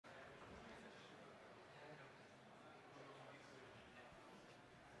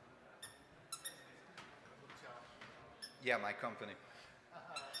Yeah, my company.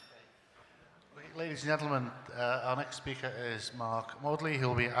 Ladies and gentlemen, our next speaker is Márk Módly.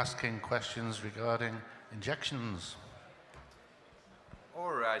 He'll be asking questions regarding injections.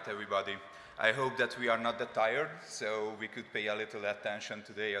 All right, everybody. I hope that we are not that tired, so we could pay a little attention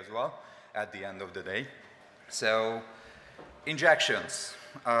today as well at the end of the day. So, injections.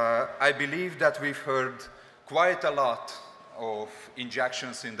 I believe that we've heard quite a lot of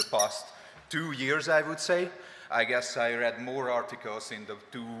injections in the past 2 years, I would say. I guess I read more articles in the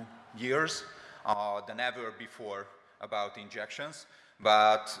 2 years than ever before about injections.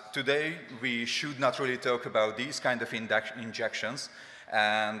 But today we should not really talk about these kind of injections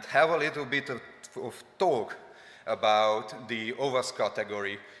and have a little bit of talk about the OWASP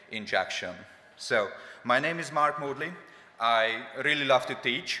category injection. So, my name is Márk Módly. I really love to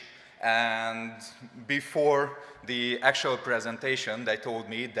teach, and before the actual presentation, they told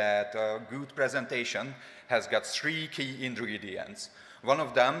me that a good presentation has got 3 key ingredients. One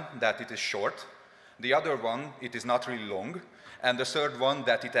of them, that it is short, the other one, it is not really long, and the third one,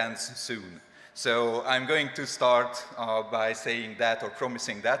 that it ends soon. So I'm going to start by saying that, or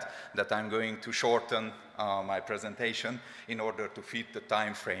promising that I'm going to shorten my presentation in order to fit the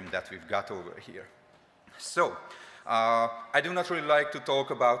time frame that we've got over here. So, I do not really like to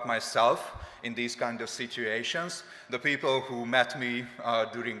talk about myself in these kind of situations. The people who met me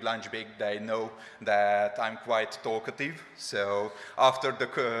during lunch break, they know that I'm quite talkative. So after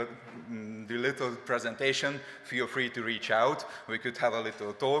the little presentation, feel free to reach out. We could have a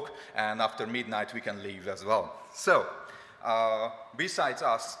little talk, and after midnight we can leave as well. So, besides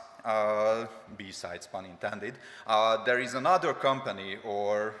us, BSides, pun intended, there is another company,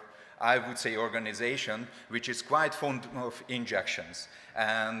 or I would say organization, which is quite fond of injections.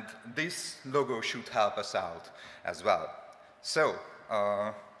 And this logo should help us out as well. So,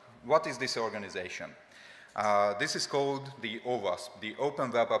 what is this organization? This is called the OWASP, the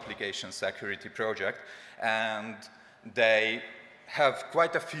Open Web Application Security Project, and they have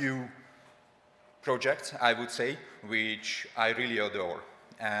quite a few projects, I would say, which I really adore.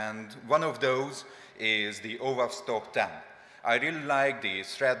 And one of those is the OWASP Top 10. I really like the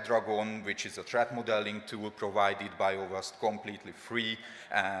Threat Dragon, which is a threat modeling tool provided by OWASP, completely free,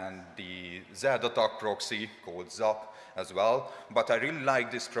 and the Z-Attack proxy called ZAP as well. But I really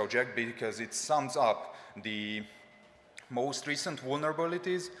like this project because it sums up the most recent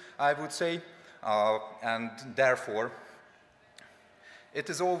vulnerabilities, I would say, and therefore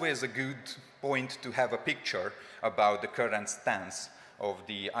it is always a good point to have a picture about the current stance of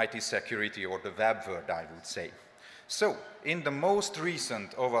the IT security or the web world, I would say. So, in the most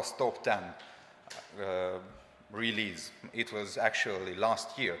recent OWASP Top 10 release, it was actually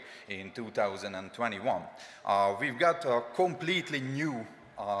last year in 2021, we've got a completely new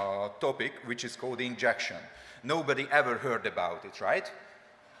topic, which is called injection. Nobody ever heard about it, right?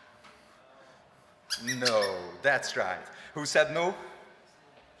 No, that's right. Who said no?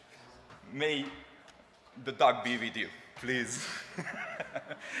 May the dog be with you, please.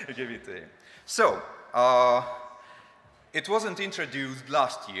 Give it to him. So, it wasn't introduced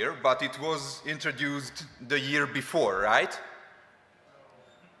last year, but it was introduced the year before, right?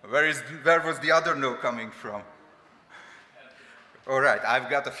 Where was the other no coming from? All right, I've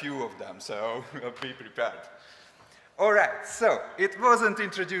got a few of them, so be prepared. All right, so it wasn't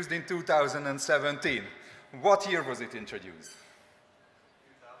introduced in 2017. What year was it introduced?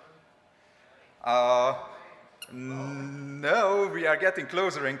 2000? No, we are getting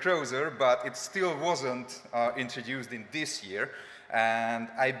closer and closer, but it still wasn't introduced in this year. And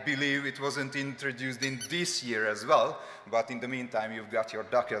I believe it wasn't introduced in this year as well, but in the meantime, you've got your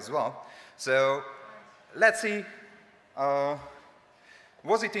duck as well. So let's see,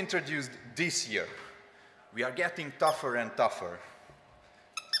 was it introduced this year? We are getting tougher and tougher.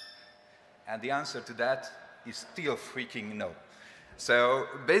 And the answer to that is still freaking no. So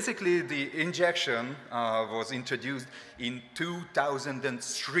basically, the injection was introduced in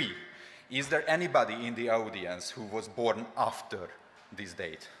 2003. Is there anybody in the audience who was born after this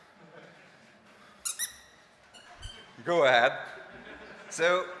date? Go ahead.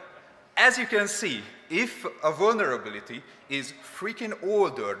 So, as you can see, if a vulnerability is freaking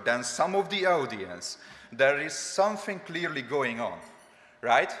older than some of the audience, there is something clearly going on,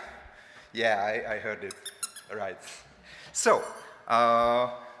 right? Yeah, I heard it, right. So,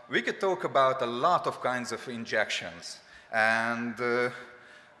 we could talk about a lot of kinds of injections, and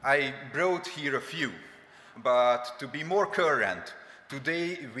I brought here a few. But to be more current,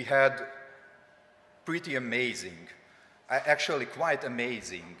 today we had pretty amazing, actually quite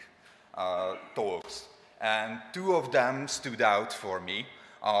amazing talks. And 2 of them stood out for me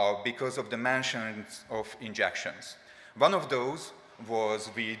because of the mentions of injections. One of those was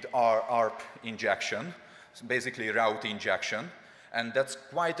with our ARP injection, so basically route injection, and that's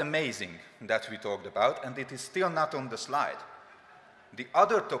quite amazing that we talked about, and it is still not on the slide. The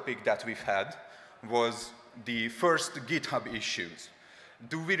other topic that we've had was the first GitHub issues.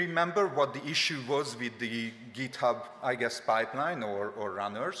 Do we remember what the issue was with the GitHub, I guess, pipeline or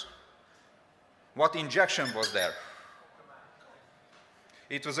runners? What injection was there?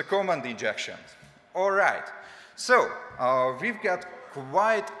 It was a command injection. All right. So we've got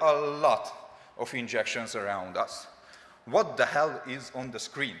quite a lot of injections around us. What the hell is on the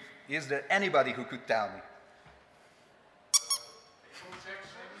screen? Is there anybody who could tell me?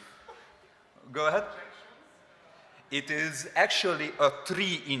 Go ahead. It is actually a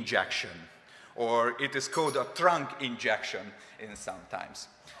tree injection, or it is called a trunk injection in sometimes.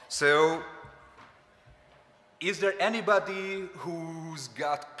 So is there anybody who's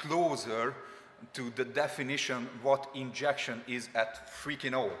got closer to the definition what injection is at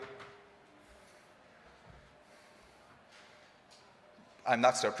freaking all? I'm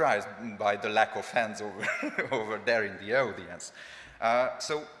not surprised by the lack of hands over there in the audience.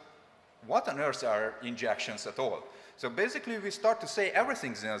 So what on earth are injections at all? So basically we start to say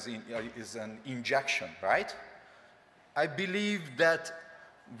everything is an injection, right? I believe that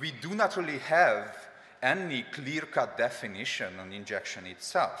we do not really have any clear-cut definition on injection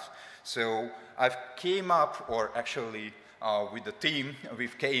itself. So I've came up, or actually with the team,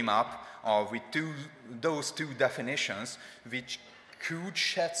 we've came up with those two definitions which could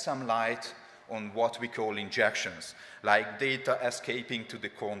shed some light on what we call injections, like data escaping to the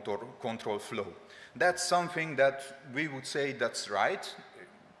control flow. That's something that we would say that's right.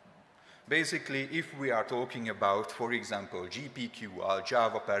 Basically, if we are talking about, for example, GPQL,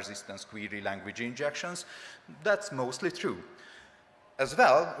 Java Persistence Query Language injections, that's mostly true. As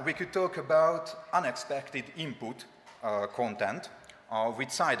well, we could talk about unexpected input content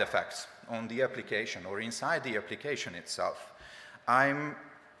with side effects on the application or inside the application itself. I'm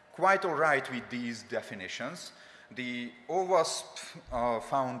quite all right with these definitions. The OWASP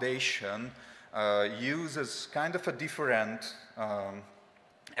Foundation uses kind of a different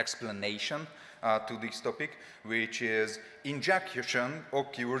explanation to this topic, which is injection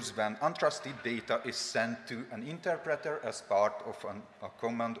occurs when untrusted data is sent to an interpreter as part of a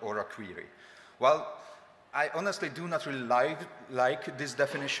command or a query. Well, I honestly do not really like this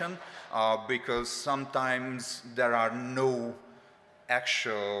definition because sometimes there are no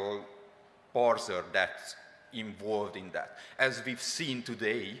actual parser that's involved in that, as we've seen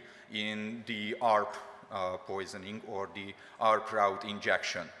today in the ARP poisoning or the ARP route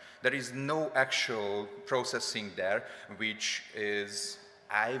injection. There is no actual processing there, which is,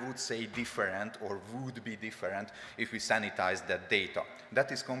 I would say, different or would be different if we sanitize that data.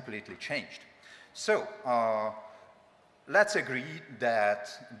 That is completely changed. So let's agree that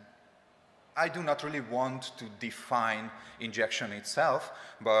I do not really want to define injection itself,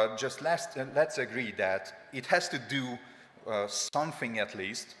 but just let's agree that it has to do something at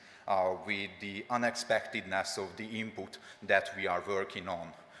least with the unexpectedness of the input that we are working on.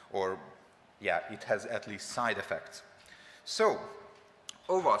 Or, yeah, it has at least side effects. So,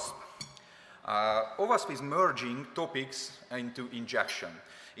 OWASP. OWASP is merging topics into injection.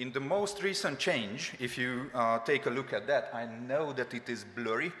 In the most recent change, if you take a look at that, I know that it is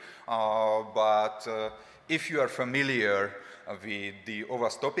blurry, but if you are familiar with the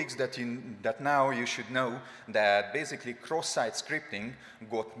OWASP topics, that now you should know that basically cross-site scripting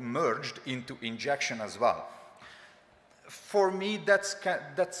got merged into injection as well. For me, that's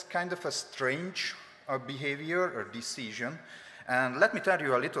kind of a strange behavior or decision. And let me tell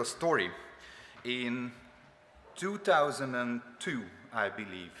you a little story. In 2002, I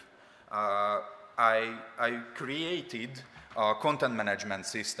believe, I created a content management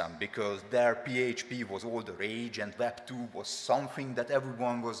system because their PHP was all the rage and Web 2 was something that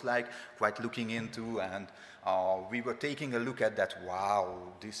everyone was like quite looking into, and we were taking a look at that. Wow,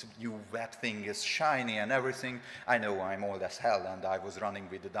 this new web thing is shiny and everything. I know I'm old as hell and I was running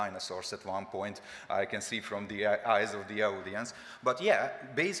with the dinosaurs at one point. I can see from the eyes of the audience. But yeah,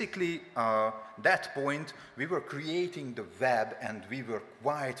 basically that point we were creating the web and we were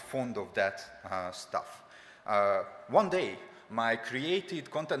quite fond of that stuff. One day, my created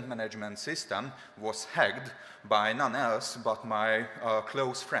content management system was hacked by none else but my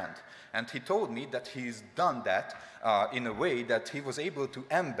close friend. And he told me that he's done that in a way that he was able to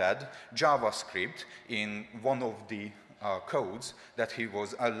embed JavaScript in one of the codes that he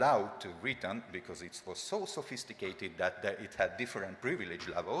was allowed to written because it was so sophisticated that it had different privilege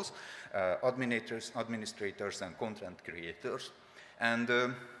levels, administrators and content creators. And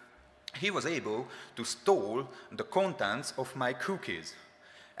he was able to steal the contents of my cookies.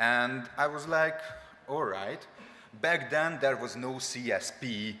 And I was like, all right. Back then, there was no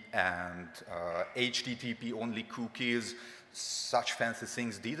CSP and HTTP-only cookies. Such fancy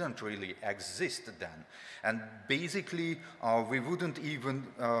things didn't really exist then. And basically, we wouldn't even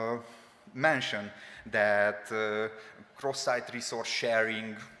mention that cross-site resource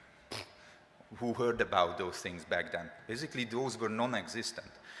sharing, who heard about those things back then? Basically, those were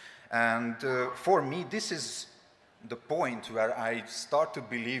non-existent. And for me, this is the point where I start to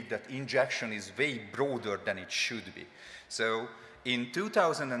believe that injection is way broader than it should be. So in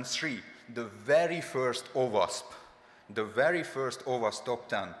 2003, the very first OWASP top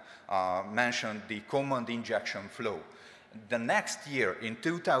 10 mentioned the command injection flow. The next year, in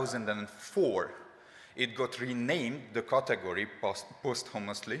 2004, it got renamed, the category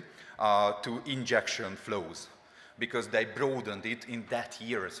posthumously, to injection flows, because they broadened it in that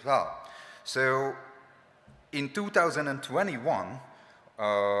year as well. So in 2021,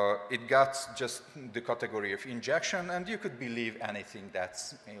 it got just the category of injection, and you could believe anything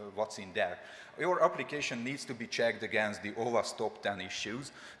that's what's in there. Your application needs to be checked against the OWASP top 10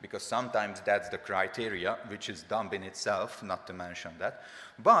 issues, because sometimes that's the criteria, which is dumb in itself, not to mention that.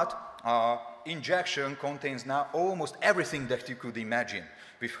 But injection contains now almost everything that you could imagine.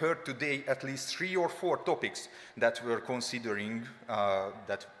 We've heard today at least 3 or 4 topics that we're considering,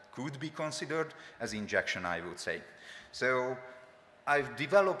 that could be considered as injection, I would say. So I've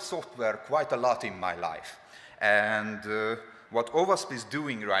developed software quite a lot in my life. And what OWASP is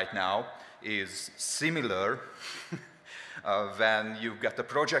doing right now is similar when you've got a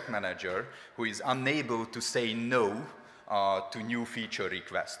project manager who is unable to say no to new feature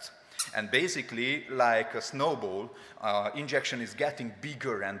requests. And basically, like a snowball, injection is getting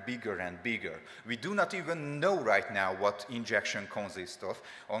bigger and bigger and bigger. We do not even know right now what injection consists of.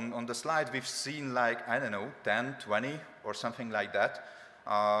 On the slide, we've seen like, I don't know, 10, 20 or something like that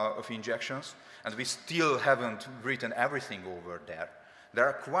of injections. And we still haven't written everything over there. There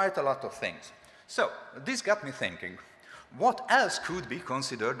are quite a lot of things. So this got me thinking, what else could be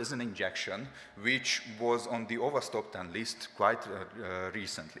considered as an injection, which was on the OWASP top 10 list quite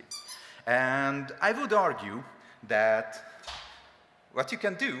recently? And I would argue that what you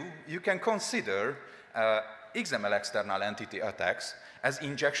can do, you can consider XML external entity attacks as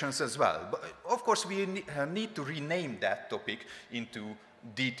injections as well. But of course, we need to rename that topic into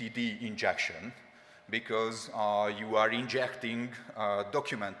DTD injection, because you are injecting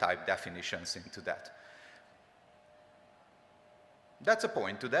document type definitions into that. That's a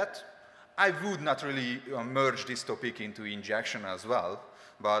point to that. I would not really merge this topic into injection as well,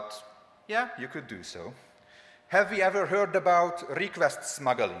 but yeah, you could do so. Have we ever heard about request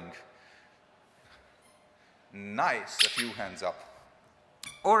smuggling? Nice, a few hands up.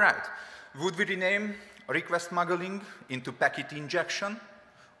 All right, would we rename request smuggling into packet injection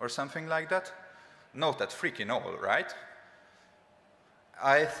or something like that? Not that freaking all, right?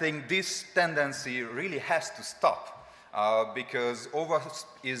 I think this tendency really has to stop. Because OWASP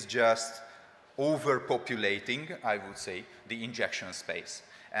is just overpopulating, I would say, the injection space.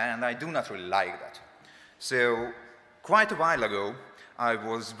 And I do not really like that. So quite a while ago, I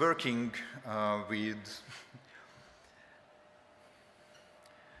was working with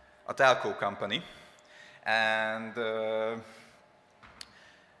a telco company, and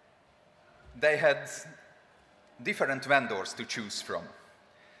they had different vendors to choose from.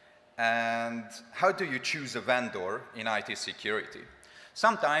 And how do you choose a vendor in IT security?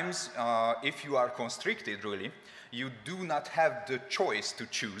 Sometimes, if you are constricted, really, you do not have the choice to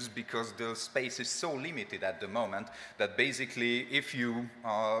choose, because the space is so limited at the moment that basically, if you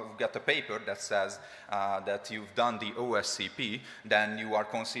get a paper that says that you've done the OSCP, then you are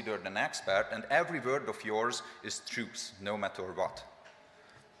considered an expert, and every word of yours is truth, no matter what.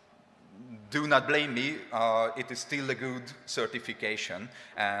 Do not blame me, it is still a good certification,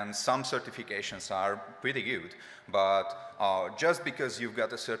 and some certifications are pretty good, but just because you've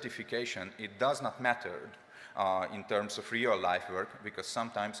got a certification, it does not matter in terms of real life work, because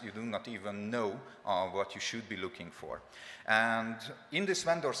sometimes you do not even know what you should be looking for. And in this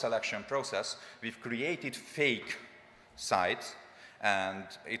vendor selection process, we've created fake sites. And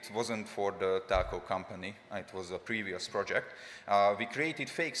it wasn't for the telco company, it was a previous project. We created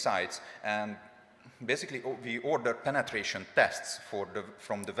fake sites, and basically we ordered penetration tests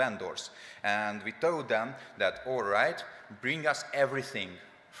from the vendors. And we told them that, all right, bring us everything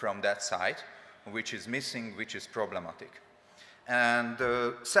from that site, which is missing, which is problematic. And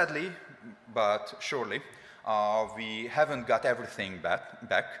sadly, but surely, we haven't got everything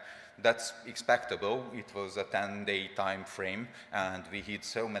back. that's expectable. It was a 10-day time frame, and we hit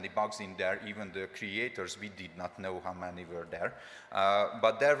so many bugs in there, even the creators, we did not know how many were there.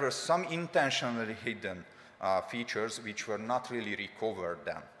 But there were some intentionally hidden features which were not really recovered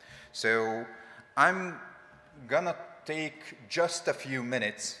then. So I'm gonna take just a few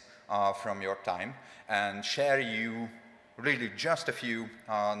minutes from your time and share you really just a few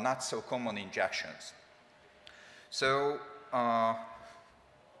not so common injections. So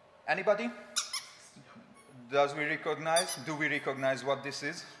anybody? Do we recognize what this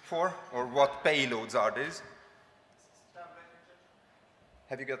is for, or what payloads are these?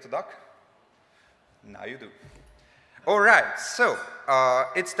 Have you got the doc? Now you do. All right, so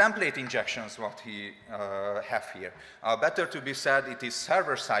it's template injections what we have here. Better to be said, it is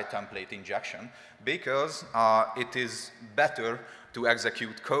server-side template injection because it is better to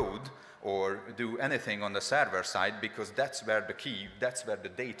execute code or do anything on the server side because that's where the key, that's where the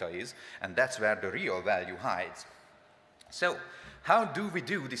data is, and that's where the real value hides. So how do we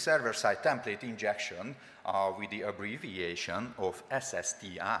do the server-side template injection with the abbreviation of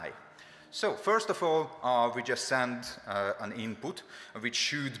SSTI? So first of all, we just send an input which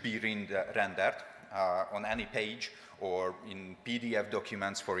should be rendered on any page or in PDF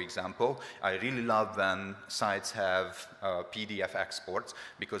documents, for example. I really love when sites have PDF exports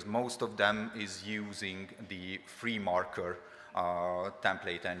because most of them is using the FreeMarker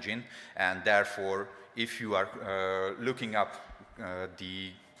template engine, and therefore if you are looking up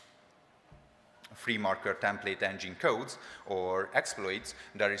the FreeMarker template engine codes or exploits,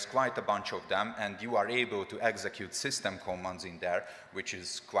 there is quite a bunch of them, and you are able to execute system commands in there, which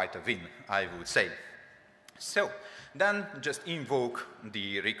is quite a win, I would say. So then just invoke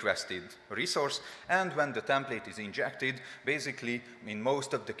the requested resource, and when the template is injected, basically in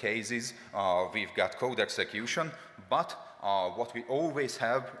most of the cases we've got code execution, but what we always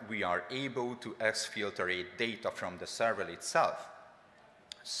have, we are able to exfiltrate data from the server itself.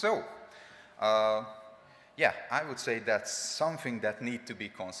 So yeah, I would say that's something that needs to be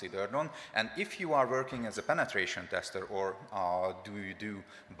considered on. And if you are working as a penetration tester, or do you do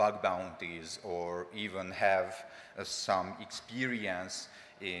bug bounties, or even have some experience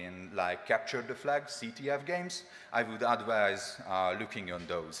in like capture the flag, CTF games, I would advise looking on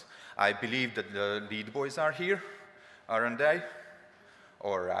those. I believe that the lead boys are here, aren't they?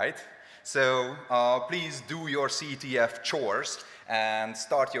 All right. So please do your CTF chores and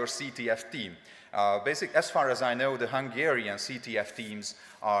start your CTF team. As far as I know, the Hungarian CTF teams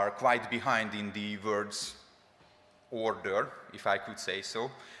are quite behind in the words order, if I could say so,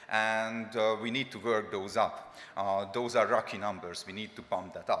 and we need to work those up. Those are rocky numbers. We need to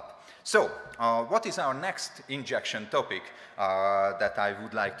pump that up. So what is our next injection topic that I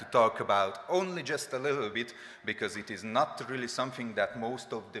would like to talk about, only just a little bit, because it is not really something that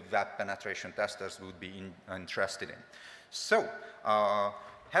most of the web penetration testers would be interested in. So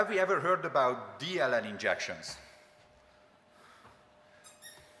have we ever heard about DLL injections?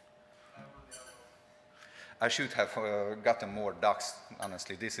 I should have gotten more ducks.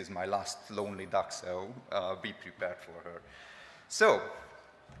 Honestly, this is my last lonely duck, so be prepared for her. So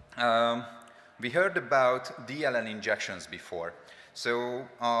we heard about DLL injections before. So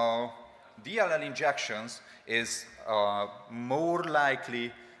DLL injections is more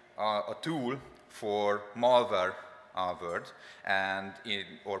likely a tool for malware word and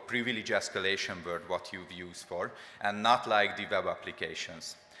or privilege escalation word, what you've used for, and not like the web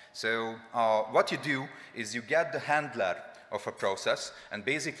applications. So what you do is you get the handler of a process and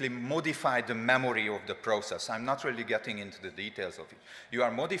basically modify the memory of the process. I'm not really getting into the details of it. You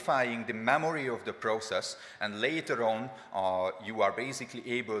are modifying the memory of the process, and later on you are basically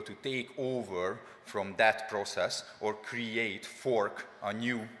able to take over from that process or fork a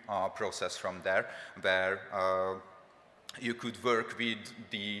new process from there, where you could work with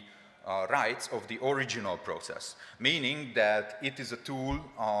the rights of the original process, meaning that it is a tool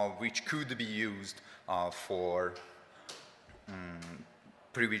which could be used for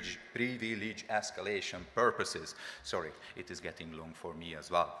privilege escalation purposes. Sorry, it is getting long for me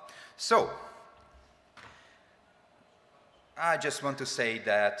as well. So I just want to say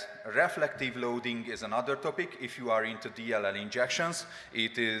that reflective loading is another topic. If you are into DLL injections,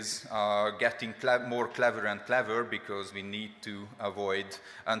 it is getting more clever and clever because we need to avoid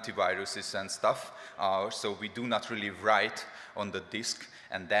antiviruses and stuff. So we do not really write on the disk,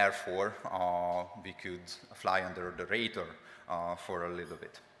 and therefore we could fly under the radar for a little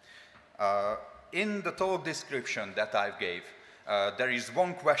bit. In the talk description that I gave, there is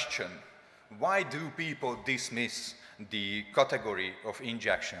one question. Why do people dismiss the category of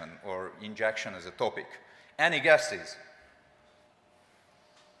injection or injection as a topic? Any guesses?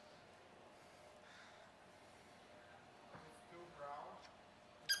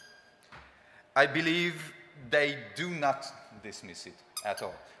 I believe they do not dismiss it at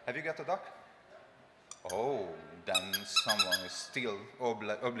all. Have you got a duck? Oh, then someone is still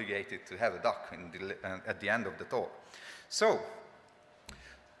obligated to have a duck at the end of the talk. So,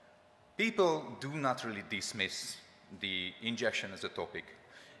 people do not really dismiss the injection as a topic.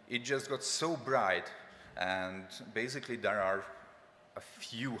 It just got so bright, and basically there are a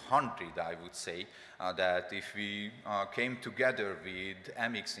few hundred, I would say, that if we came together with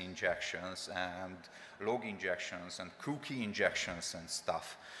MX injections and log injections and cookie injections and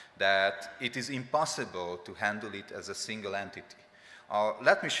stuff, that it is impossible to handle it as a single entity.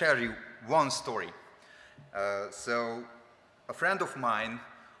 Let me share you one story. So a friend of mine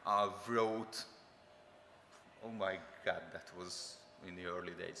wrote, oh my God, that was in the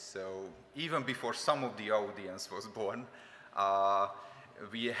early days. So even before some of the audience was born,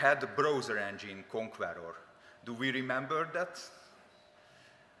 we had a browser engine, Conqueror. Do we remember that?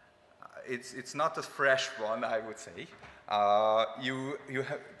 It's not a fresh one, I would say.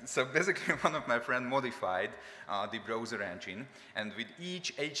 So basically, one of my friends modified the browser engine, and with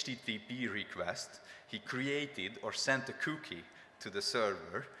each HTTP request, he created or sent a cookie to the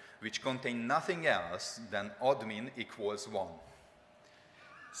server, which contained nothing else than admin equals 1.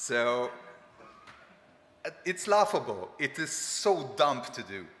 So it's laughable. It is so dumb to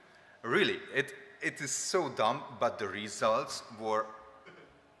do. Really, it is so dumb, but the results were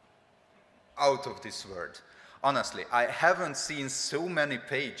out of this world. Honestly, I haven't seen so many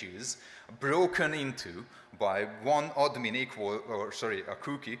pages broken into by one admin equal, or sorry, a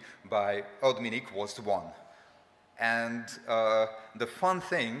cookie by admin equals 1. And the fun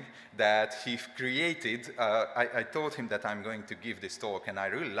thing that he created, I told him that I'm going to give this talk, and I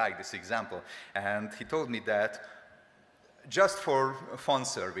really like this example. And he told me that just for fun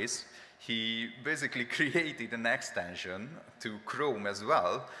service, he basically created an extension to Chrome as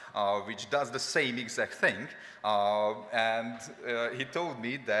well, which does the same exact thing. And he told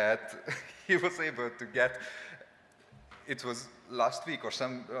me that he was able to get, it was last week or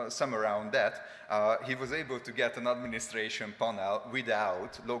some around that, he was able to get an administration panel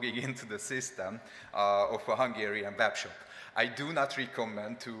without logging into the system of a Hungarian web shop. I do not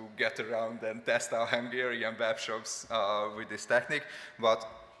recommend to get around and test our Hungarian web shops with this technique, but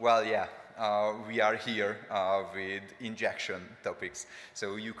well, yeah, we are here with injection topics.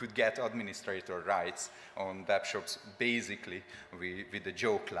 So you could get administrator rights on web shops basically with a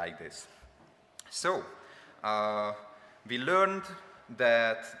joke like this. So, we learned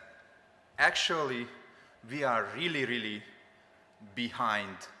that actually we are really, really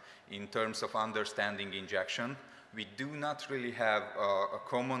behind in terms of understanding injection. We do not really have a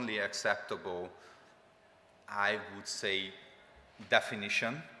commonly acceptable, I would say,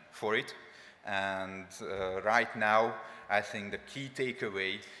 definition for it. And right now, I think the key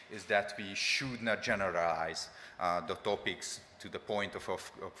takeaway is that we should not generalize the topics to the point of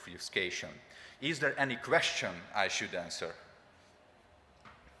obfuscation. Is there any question I should answer?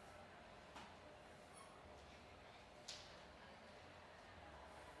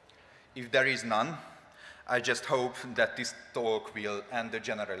 If there is none, I just hope that this talk will end the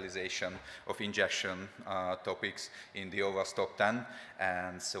generalization of injection topics in the OWASP top 10,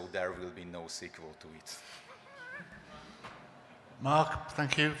 and so there will be no sequel to it. Mark,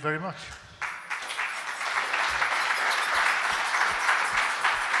 thank you very much.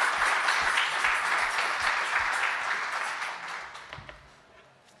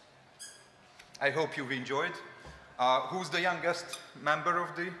 I hope you've enjoyed. Who's the youngest member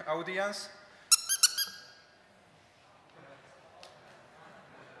of the audience?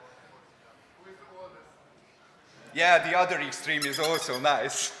 Yeah, the other extreme is also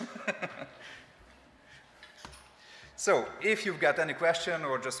nice. So, if you've got any question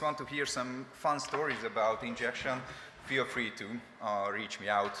or just want to hear some fun stories about injection, feel free to reach me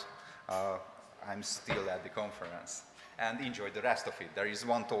out. I'm still at the conference. And enjoy the rest of it. There is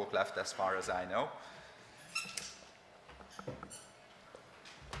one talk left as far as I know.